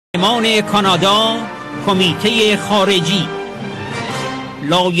پارلمان کانادا کمیته خارجی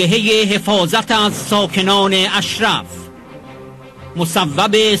لایحه حفاظت از ساکنان اشرف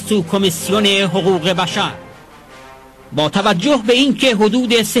مصوب سو کميسيون حقوق بشر با توجه به اینکه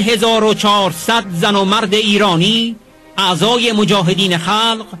حدود 3400 زن و مرد ایرانی اعضای مجاهدین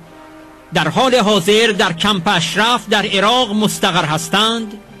خلق در حال حاضر در کمپ اشرف در عراق مستقر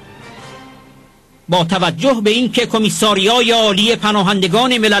هستند، با توجه به اینکه کمیساریای عالی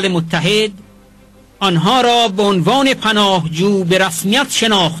پناهندگان ملل متحد آنها را به عنوان پناهجو به رسمیت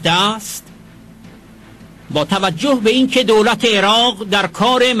شناخته است، با توجه به اینکه دولت عراق در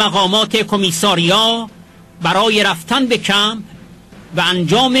کار مقامات کمیساریا برای رفتن به کمپ و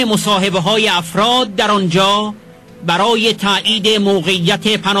انجام مصاحبه‌های افراد در آنجا برای تایید موقعیت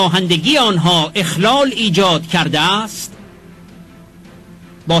پناهندگی آنها اخلال ایجاد کرده است،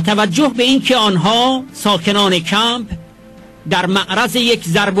 با توجه به اینکه آنها ساکنان کمپ در معرض یک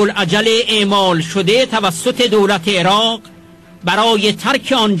ضرب الاجل اعمال شده توسط دولت عراق برای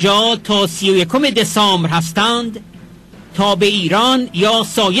ترک آنجا تا 31 دسامبر هستند تا به ایران یا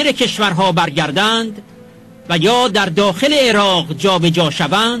سایر کشورها برگردند و یا در داخل عراق جابجا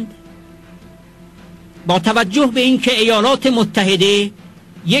شوند، با توجه به اینکه ایالات متحده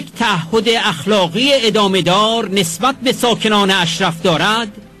یک تعهد اخلاقی ادامه دار نسبت به ساکنان اشرف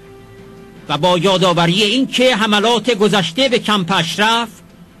دارد و با یادآوری اینکه حملات گذشته به کمپ اشرف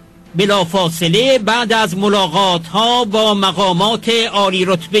بلافاصله بعد از ملاقات‌ها با مقامات عالی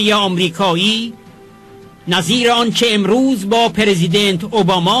رتبه آمریکایی نظیر آنچه امروز با پرزیدنت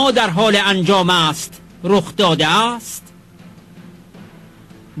اوباما در حال انجام است رخ داده است،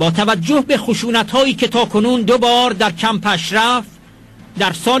 با توجه به خشونت‌هایی که تاکنون 2 بار در کمپ اشرف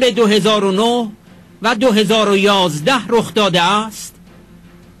در سال 2009 و 2011 رخ داده است،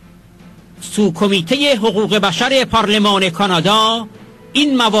 سو کمیته حقوق بشر پارلمان کانادا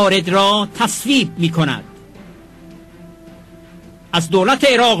این موارد را تصویب می کند. از دولت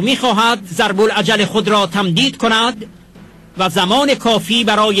عراق می خواهد ضرب الاجل خود را تمدید کند و زمان کافی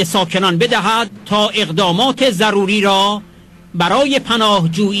برای ساکنان بدهد تا اقدامات ضروری را برای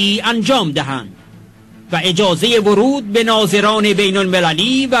پناهجویی انجام دهند و اجازه ورود به ناظران بین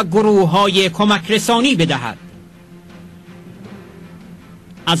المللی و گروه های کمک رسانی بدهد.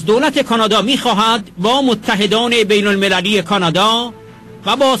 از دولت کانادا می خواهد با متحدان بین المللی کانادا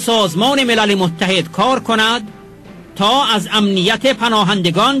و با سازمان ملل متحد کار کند تا از امنیت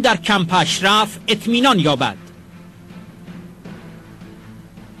پناهندگان در کمپ اشرف اطمینان یابد.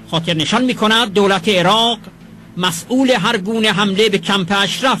 خاطر نشان می کند دولت عراق مسئول هر گونه حمله به کمپ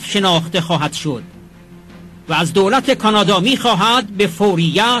اشرف شناخته خواهد شد و از دولت کانادا می خواهد به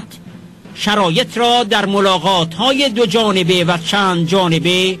فوریت شرایط را در ملاقات‌های 2 جانبه و چند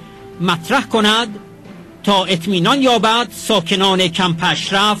جانبه مطرح کند تا اطمینان یابد ساکنان کمپ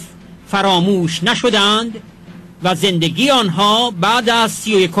اشرف فراموش نشدند و زندگی آنها بعد از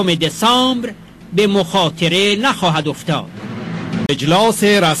 31 دسامبر به مخاطره نخواهد افتاد. اجلاس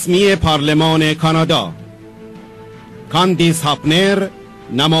رسمی پارلمان کانادا. کاندیس هاپنر،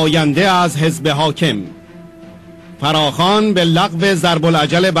 نماینده از حزب حاکم، فراخوان به لغو ضرب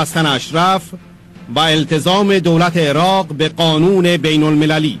الاجل بستن اشرف و التزام دولت عراق به قانون بین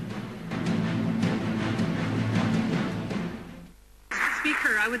المللی.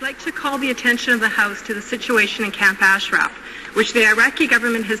 Speaker, I would like to call the attention of the House to the situation in Camp Ashraf, which the Iraqi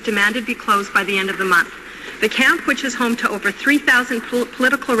government has demanded be closed by the end of the month. The camp, which is home to over 3,000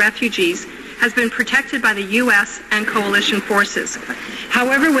 political refugees, has been protected by the U.S. and coalition forces.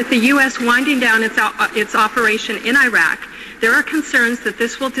 However, with the U.S. winding down its operation in Iraq, there are concerns that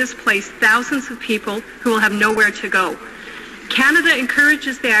this will displace thousands of people who will have nowhere to go. Canada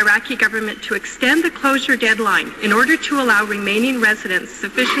encourages the Iraqi government to extend the closure deadline in order to allow remaining residents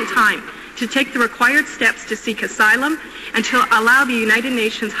sufficient time to take the required steps to seek asylum and to allow the United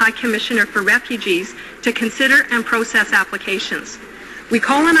Nations High Commissioner for Refugees to consider and process applications. We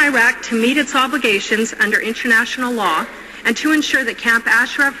call on Iraq to meet its obligations under international law and to ensure that Camp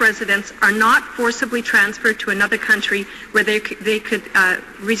Ashraf residents are not forcibly transferred to another country where they could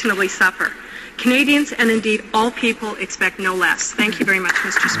reasonably suffer. Canadians and indeed all people expect no less. Thank you very much,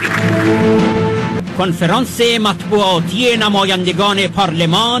 Mr. Speaker. کنفرانس مطبوعاتی نمایندگان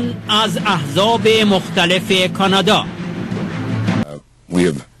پارلمان از احزاب مختلف کانادا. We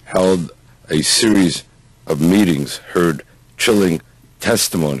have held a series of meetings, heard chilling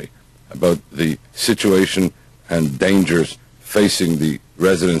testimony about the situation and dangers facing the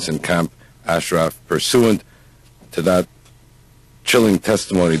residents in Camp Ashraf. Pursuant to that chilling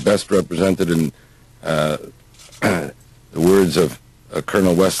testimony, best represented in the words of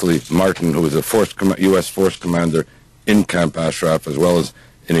Colonel Wesley Martin, who was a U.S. force commander in Camp Ashraf, as well as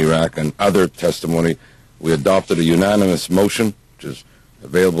in Iraq and other testimony, we adopted a unanimous motion, which is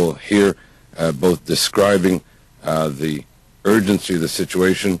available here, both describing the urgency of the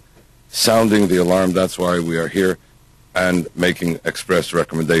situation, sounding the alarm, that's why we are here, and making express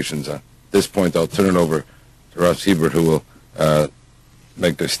recommendations. At this point, I'll turn it over to Ross Hebert, who will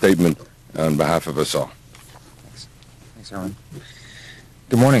make the statement on behalf of us all. Thanks, Erwin.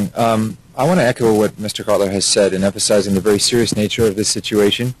 Good morning. I want to echo what Mr. Kotler has said in emphasizing the very serious nature of this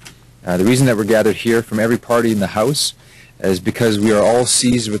situation. The reason that we're gathered here from every party in the House is because we are all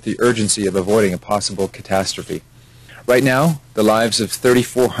seized with the urgency of avoiding a possible catastrophe. Right now, the lives of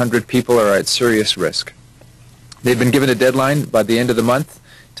 3,400 people are at serious risk. They've been given a deadline by the end of the month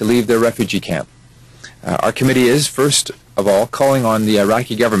to leave their refugee camp. Our committee is, first of all, calling on the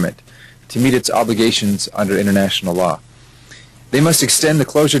Iraqi government to meet its obligations under international law. They must extend the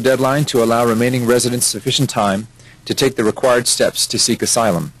closure deadline to allow remaining residents sufficient time to take the required steps to seek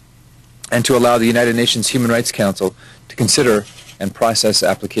asylum, and to allow the United Nations Human Rights Council to consider and process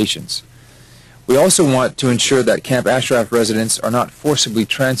applications. We also want to ensure that Camp Ashraf residents are not forcibly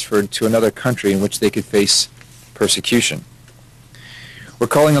transferred to another country in which they could face persecution. We're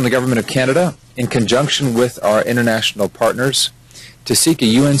calling on the Government of Canada, in conjunction with our international partners, to seek a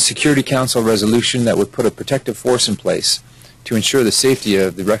UN Security Council resolution that would put a protective force in place to ensure the safety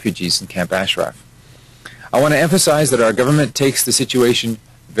of the refugees in Camp Ashraf. I want to emphasize that our government takes the situation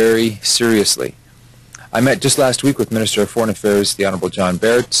very seriously. I met just last week with Minister of Foreign Affairs, the Honourable John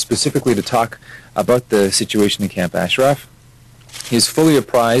Baird, specifically to talk about the situation in Camp Ashraf. He is fully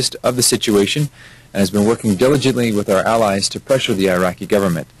apprised of the situation and has been working diligently with our allies to pressure the Iraqi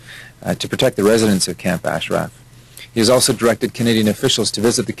government to protect the residents of Camp Ashraf. He has also directed Canadian officials to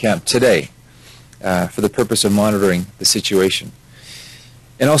visit the camp today for the purpose of monitoring the situation.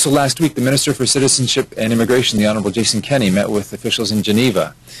 And also last week, the Minister for Citizenship and Immigration, the Honourable Jason Kenney, met with officials in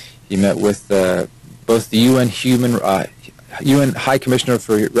Geneva. He met with both the UN High Commissioner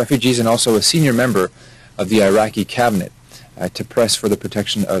for Refugees and also a senior member of the Iraqi cabinet to press for the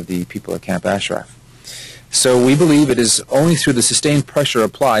protection of the people at Camp Ashraf. So we believe it is only through the sustained pressure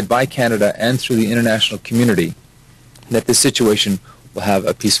applied by Canada and through the international community that this situation will have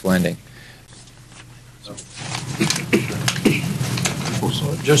a peaceful ending.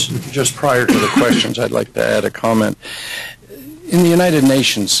 Just prior to the questions, I'd like to add a comment. In the United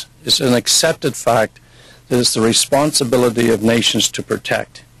Nations, it's an accepted fact that it's the responsibility of nations to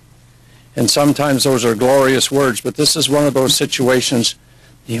protect. And sometimes those are glorious words, but this is one of those situations.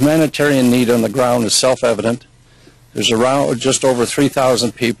 The humanitarian need on the ground is self-evident. There's around just over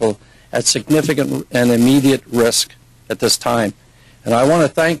 3,000 people at significant and immediate risk at this time. And I want to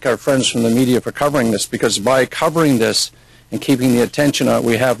thank our friends from the media for covering this, because by covering this and keeping the attention on it,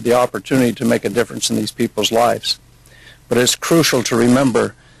 we have the opportunity to make a difference in these people's lives. But it's crucial to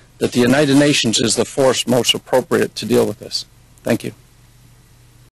remember that the United Nations is the force most appropriate to deal with this. Thank you.